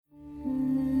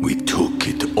We took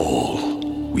it all.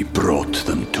 We brought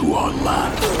them to our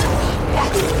land.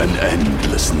 An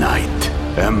endless night,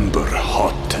 ember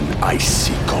hot and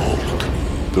icy cold.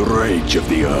 The rage of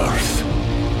the earth.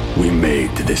 We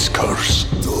made this curse.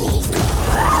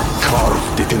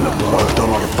 Carved it in the blood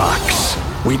on our backs.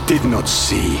 We did not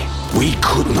see. We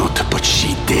could not, but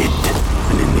she did.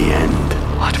 And in the end...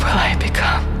 What will I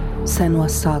become?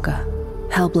 Senua's Saga.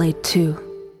 Hellblade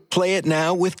 2. Play it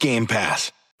now with Game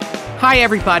Pass. Hi,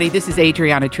 everybody. This is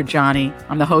Adriana Trajani.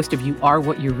 I'm the host of You Are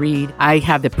What You Read. I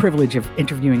have the privilege of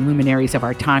interviewing luminaries of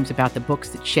our times about the books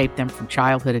that shaped them from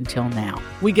childhood until now.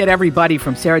 We get everybody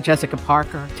from Sarah Jessica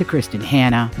Parker to Kristen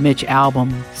Hanna, Mitch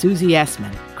Albom, Susie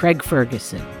Essman, Craig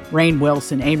Ferguson, Rainn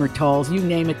Wilson, Amor Tolls, you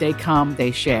name it, they come,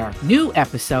 they share. New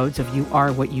episodes of You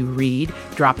Are What You Read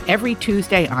drop every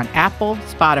Tuesday on Apple,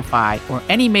 Spotify, or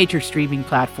any major streaming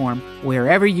platform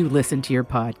wherever you listen to your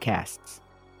podcasts.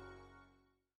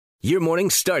 Your morning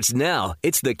starts now.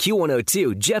 It's the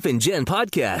Q102 Jeff and Jen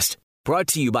podcast brought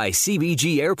to you by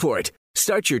CBG Airport.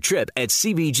 Start your trip at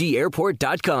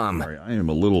CBGAirport.com. Sorry, I am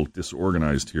a little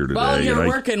disorganized here today. Well, you're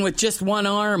working with just one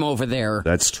arm over there.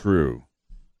 That's true.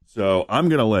 So I'm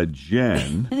going to let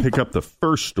Jen pick up the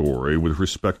first story with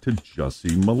respect to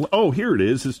Jussie Smollett. Oh, here it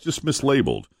is. It's just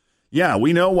mislabeled. Yeah,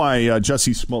 we know why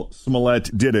Jussie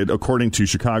Smollett did it, according to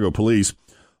Chicago police.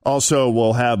 Also,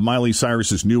 we'll have Miley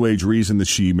Cyrus's new age reason that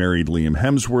she married Liam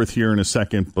Hemsworth here in a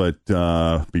second. But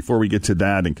before we get to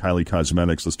that and Kylie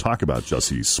Cosmetics, let's talk about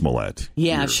Jussie Smollett.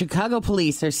 Yeah, Chicago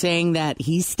police are saying that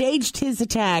he staged his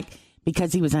attack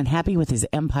because he was unhappy with his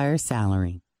Empire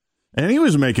salary. And he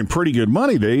was making pretty good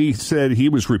money. They said he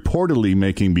was reportedly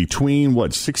making between,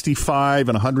 $65,000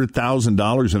 and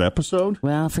 $100,000 an episode?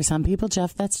 Well, for some people,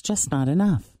 Jeff, that's just not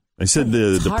enough. They said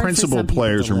the principal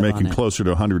players are making closer to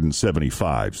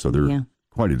 175, so they're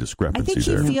quite a discrepancy there.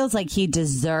 I think he feels like he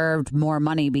deserved more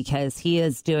money because he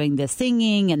is doing the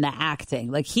singing and the acting.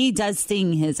 Like, he does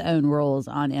sing his own roles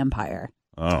on Empire.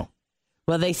 Oh.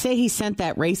 Well, they say he sent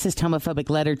that racist, homophobic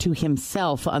letter to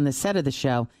himself on the set of the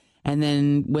show, and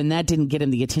then when that didn't get him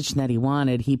the attention that he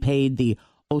wanted, he paid the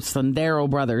Osundero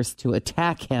brothers to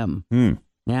attack him.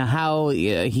 Now, how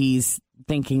he's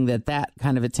thinking that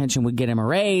kind of attention would get him a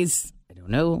raise, I don't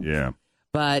know. Yeah.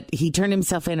 But he turned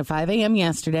himself in at 5 a.m.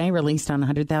 yesterday, released on a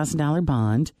 $100,000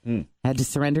 bond, had to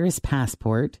surrender his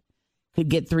passport, could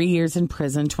get 3 years in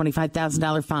prison,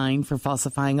 $25,000 fine for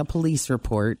falsifying a police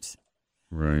report.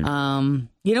 Right.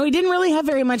 He didn't really have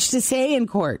very much to say in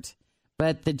court,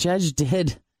 but the judge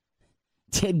did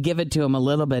give it to him a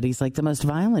little bit. He's like, the most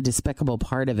violent, despicable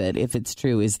part of it, if it's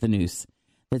true, is the noose.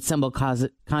 That symbol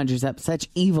conjures up such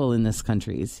evil in this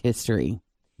country's history.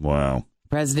 Wow.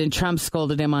 President Trump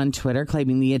scolded him on Twitter,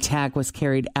 claiming the attack was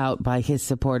carried out by his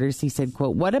supporters. He said,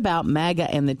 quote, "What about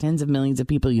MAGA and the tens of millions of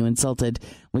people you insulted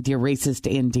with your racist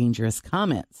and dangerous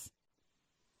comments?"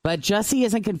 But Jussie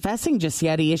isn't confessing just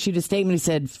yet. He issued a statement. He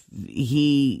said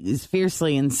he is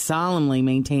fiercely and solemnly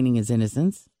maintaining his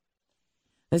innocence.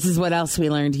 This is what else we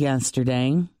learned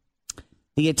yesterday.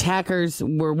 The attackers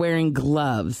were wearing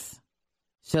gloves.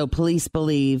 So police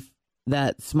believe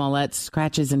that Smollett's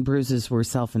scratches and bruises were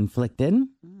self-inflicted.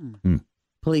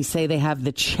 Police say they have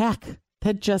the check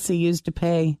that Jussie used to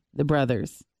pay the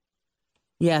brothers.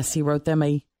 Yes, he wrote them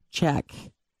a check.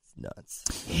 It's nuts.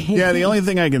 Yeah, the only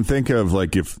thing I can think of,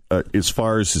 like, if as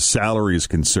far as his salary is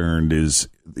concerned, is,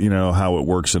 how it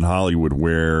works in Hollywood,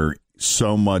 where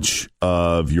so much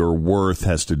of your worth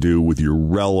has to do with your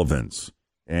relevance.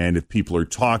 And if people are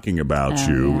talking about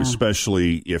you,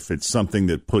 especially if it's something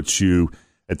that puts you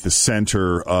at the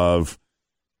center of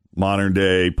modern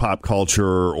day pop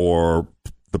culture or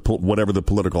whatever the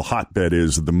political hotbed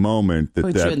is at the moment,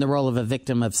 puts you in the role of a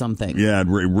victim of something. Yeah, it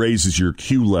raises your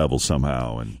Q level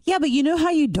somehow. Yeah, but you know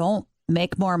how you don't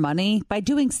make more money? By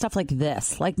doing stuff like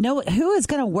this. Like, who is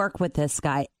going to work with this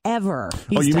guy ever?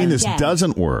 You mean this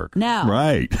doesn't work? No.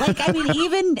 Right.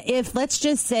 Even if, let's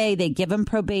just say they give him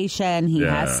probation, he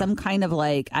has some kind of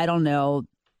some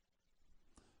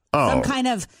kind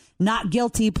of not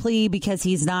guilty plea because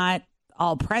he's not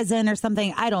all present or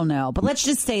something. I don't know. But let's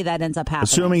just say that ends up happening.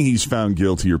 Assuming he's found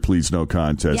guilty or pleads no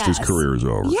contest, his career is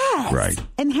over. Yes. Right.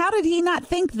 And how did he not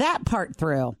think that part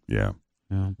through? Yeah.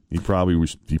 He probably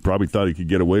thought he could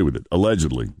get away with it,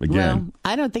 allegedly. Again, well,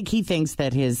 I don't think he thinks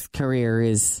that his career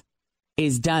is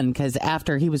done, because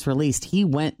after he was released, he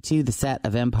went to the set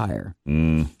of Empire.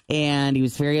 And he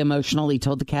was very emotional. He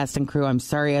told the cast and crew, "I'm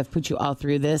sorry I've put you all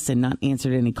through this and not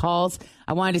answered any calls.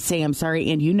 I wanted to say I'm sorry,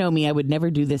 and you know me. I would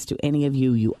never do this to any of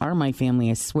you. You are my family.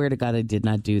 I swear to God I did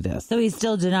not do this." So he's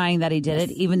still denying that he did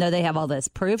it, even though they have all this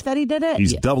proof that he did it?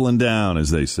 He's doubling down,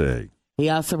 as they say. He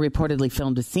also reportedly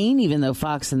filmed a scene, even though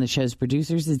Fox and the show's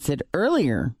producers had said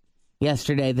earlier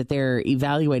yesterday that they're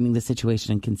evaluating the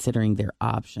situation and considering their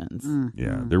options.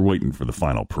 Yeah, they're waiting for the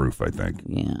final proof, I think.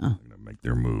 Yeah. They're going to make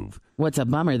their move. What's a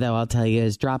bummer, though, I'll tell you,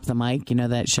 is Drop the Mic. You know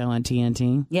that show on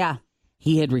TNT? Yeah.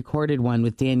 He had recorded one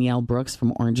with Danielle Brooks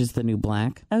from Orange is the New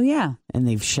Black. Oh, yeah. And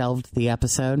they've shelved the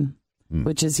episode,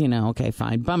 which is, okay,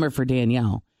 fine. Bummer for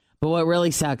Danielle. But what really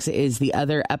sucks is the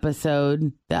other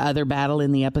episode, the other battle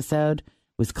in the episode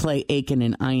was Clay Aiken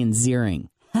and Ian Ziering.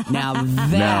 Now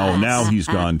now he's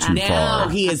gone too far. Now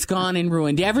he has gone and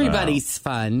ruined everybody's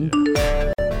fun.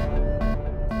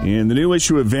 In the new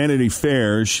issue of Vanity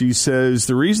Fair, she says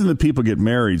the reason that people get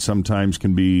married sometimes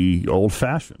can be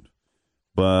old-fashioned.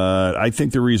 But I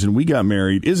think the reason we got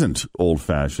married isn't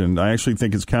old-fashioned. I actually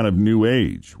think it's kind of new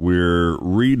age. We're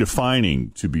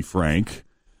redefining, to be frank,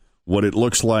 what it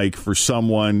looks like for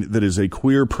someone that is a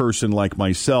queer person like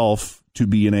myself to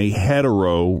be in a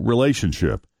hetero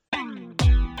relationship.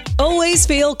 Always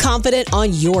feel confident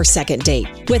on your second date.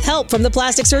 With help from the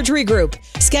Plastic Surgery Group.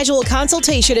 Schedule a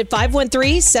consultation at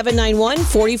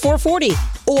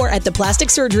 513-791-4440 or at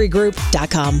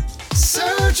theplasticsurgerygroup.com.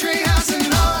 Surgery has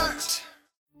an art.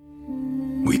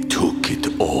 We took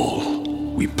it all.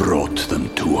 We brought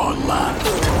them to our land.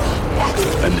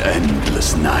 An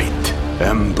endless night,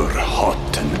 ember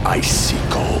hot and icy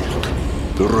cold.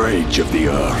 The rage of the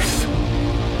earth.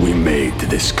 We made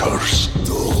this curse.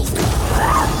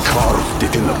 Carved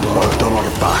it in the blood on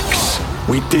our backs.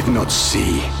 We did not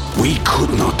see. We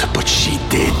could not, but she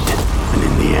did. And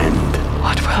in the end,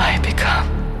 What will I become?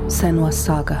 Senua's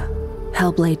Saga.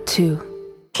 Hellblade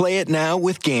 2. Play it now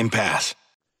with Game Pass.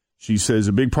 She says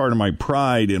a big part of my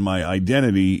pride and my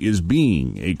identity is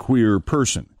being a queer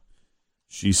person.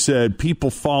 She said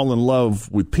people fall in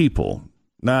love with people,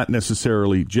 not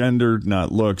necessarily gender,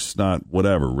 not looks, not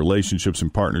whatever, relationships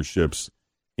and partnerships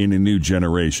in a new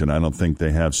generation. I don't think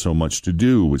they have so much to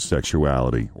do with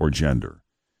sexuality or gender.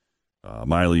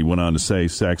 Miley went on to say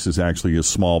sex is actually a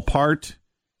small part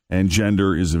and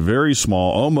gender is a very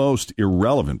small, almost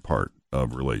irrelevant part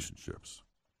of relationships.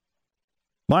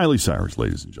 Miley Cyrus,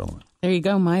 ladies and gentlemen. There you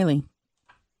go, Miley.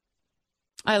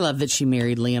 I love that she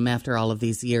married Liam after all of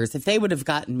these years. If they would have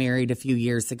gotten married a few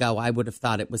years ago, I would have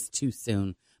thought it was too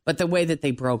soon. But the way that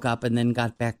they broke up and then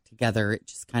got back together, it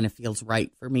just kind of feels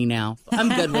right for me now. I'm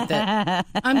good with it.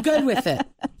 I'm good with it.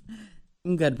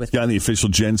 I'm good with it. Got the official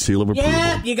Jen seal of approval.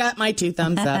 Yeah, you got my 2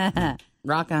 thumbs up.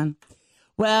 Rock on.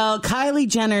 Well, Kylie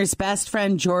Jenner's best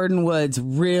friend Jordan Woods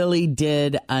really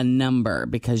did a number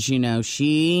because,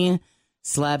 she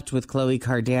slept with Khloe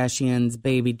Kardashian's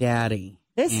baby daddy.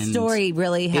 This story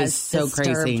really has so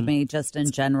disturbed crazy. me just in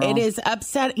general. It is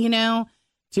upset, to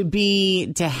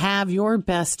have your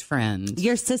best friend.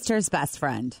 Your sister's best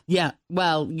friend. Yeah.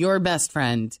 Well, your best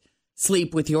friend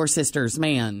sleep with your sister's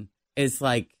man is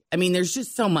there's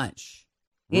just so much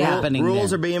happening.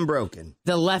 Rules are being broken.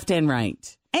 The left and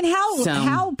right. And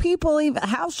how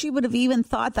she would have even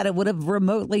thought that it would have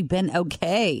remotely been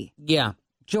okay. Yeah.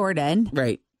 Jordan.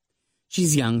 Right.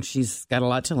 She's young. She's got a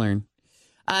lot to learn.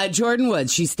 Jordan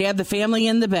Woods, she stabbed the family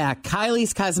in the back.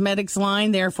 Kylie's Cosmetics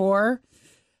line, therefore,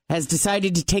 has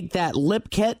decided to take that lip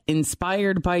kit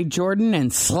inspired by Jordan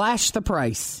and slash the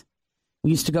price. It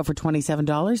used to go for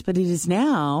 $27, but it is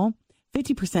now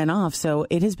 50% off, so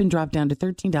it has been dropped down to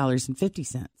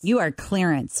 $13.50. You are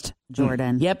clearanced,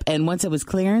 Jordan. Yep, and once it was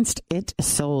clearanced, it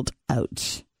sold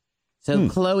out. So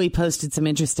Khloe posted some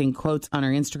interesting quotes on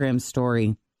her Instagram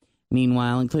story.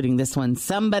 Meanwhile, including this one,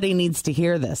 somebody needs to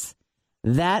hear this.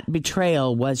 That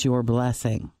betrayal was your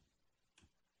blessing.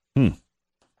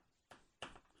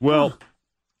 Well,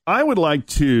 I would like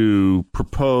to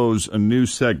propose a new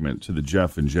segment to the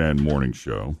Jeff and Jen Morning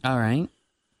Show. All right.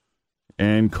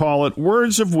 And call it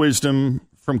Words of Wisdom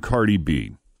from Cardi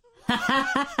B.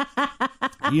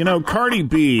 Cardi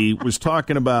B was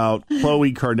talking about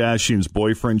Khloe Kardashian's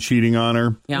boyfriend cheating on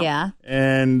her. Yeah.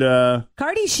 And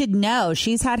Cardi should know.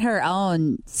 She's had her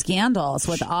own scandals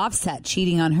with Offset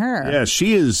cheating on her. Yeah,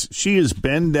 she has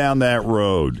been down that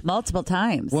road multiple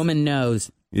times. Woman knows.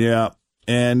 Yeah.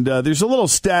 And there's a little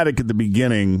static at the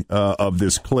beginning of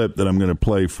this clip that I'm going to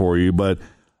play for you, but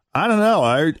I don't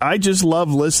know. I just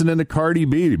love listening to Cardi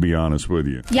B, to be honest with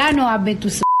you. Y'all know I've been through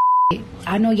some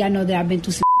I know y'all know that I've been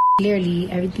through some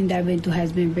clearly. Everything that I've been through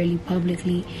has been really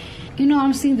publicly.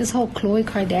 I'm seeing this whole Khloe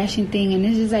Kardashian thing, and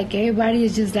it's just like everybody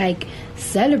is just like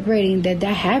celebrating that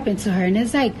happened to her. And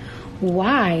it's like,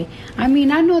 why? I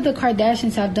mean, I know the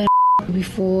Kardashians have done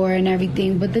before and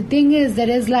everything, but the thing is that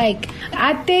it's like,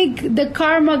 I think the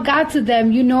karma got to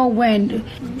them, when,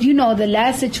 the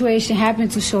last situation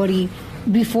happened to Shorty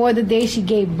before the day she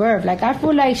gave birth. Like, I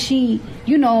feel like she,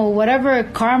 you know, whatever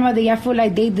karma I feel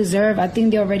like they deserve, I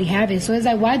think they already have it. So it's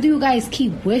like, why do you guys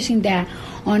keep wishing that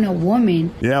on a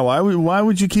woman? Yeah, why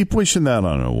would you keep wishing that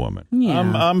on a woman? Yeah.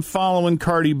 I'm following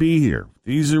Cardi B here.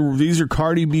 These are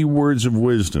Cardi B words of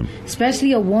wisdom.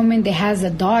 Especially a woman that has a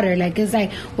daughter. Like, it's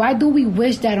like, why do we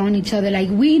wish that on each other? Like,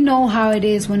 we know how it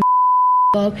is when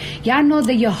up. Y'all know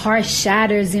that your heart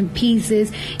shatters in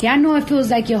pieces. Y'all know it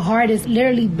feels like your heart is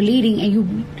literally bleeding and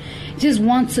you just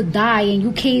want to die and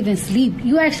you can't even sleep.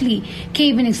 You actually can't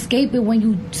even escape it when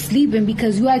you sleeping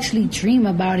because you actually dream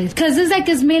about it. Because it's like,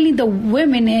 it's mainly the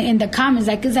women in the comments.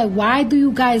 Like, it's like, why do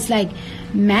you guys like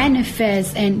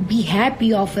manifest and be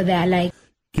happy off of that? Like,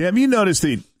 have you noticed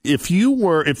that if there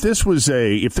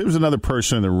was another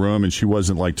person in the room and she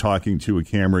wasn't like talking to a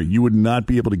camera, you would not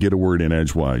be able to get a word in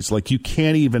edgewise. Like, you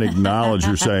can't even acknowledge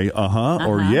or say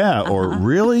or yeah or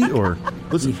really or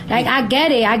listen. Like, I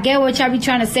get it. I get what y'all be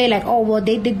trying to say. Like, oh well,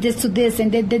 they did this to this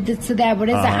and they did this to that. But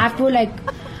it's like, I feel like,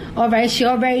 all right, she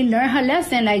already learned her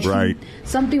lesson. Like,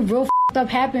 something real up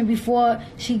happened before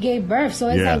she gave birth. So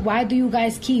it's like, why do you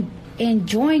guys keep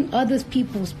enjoying other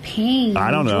people's pain?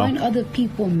 I don't know. Enjoying other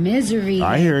people's misery.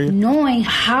 I hear you. Knowing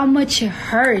how much it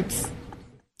hurts.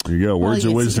 There you go. Words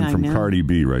of wisdom from Cardi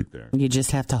B right there. You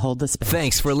just have to hold the space.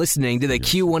 Thanks for listening to the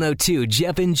Q102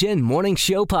 Jeff and Jen Morning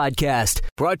Show podcast,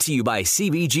 brought to you by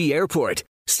CBG Airport.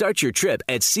 Start your trip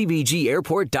at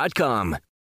CBGAirport.com.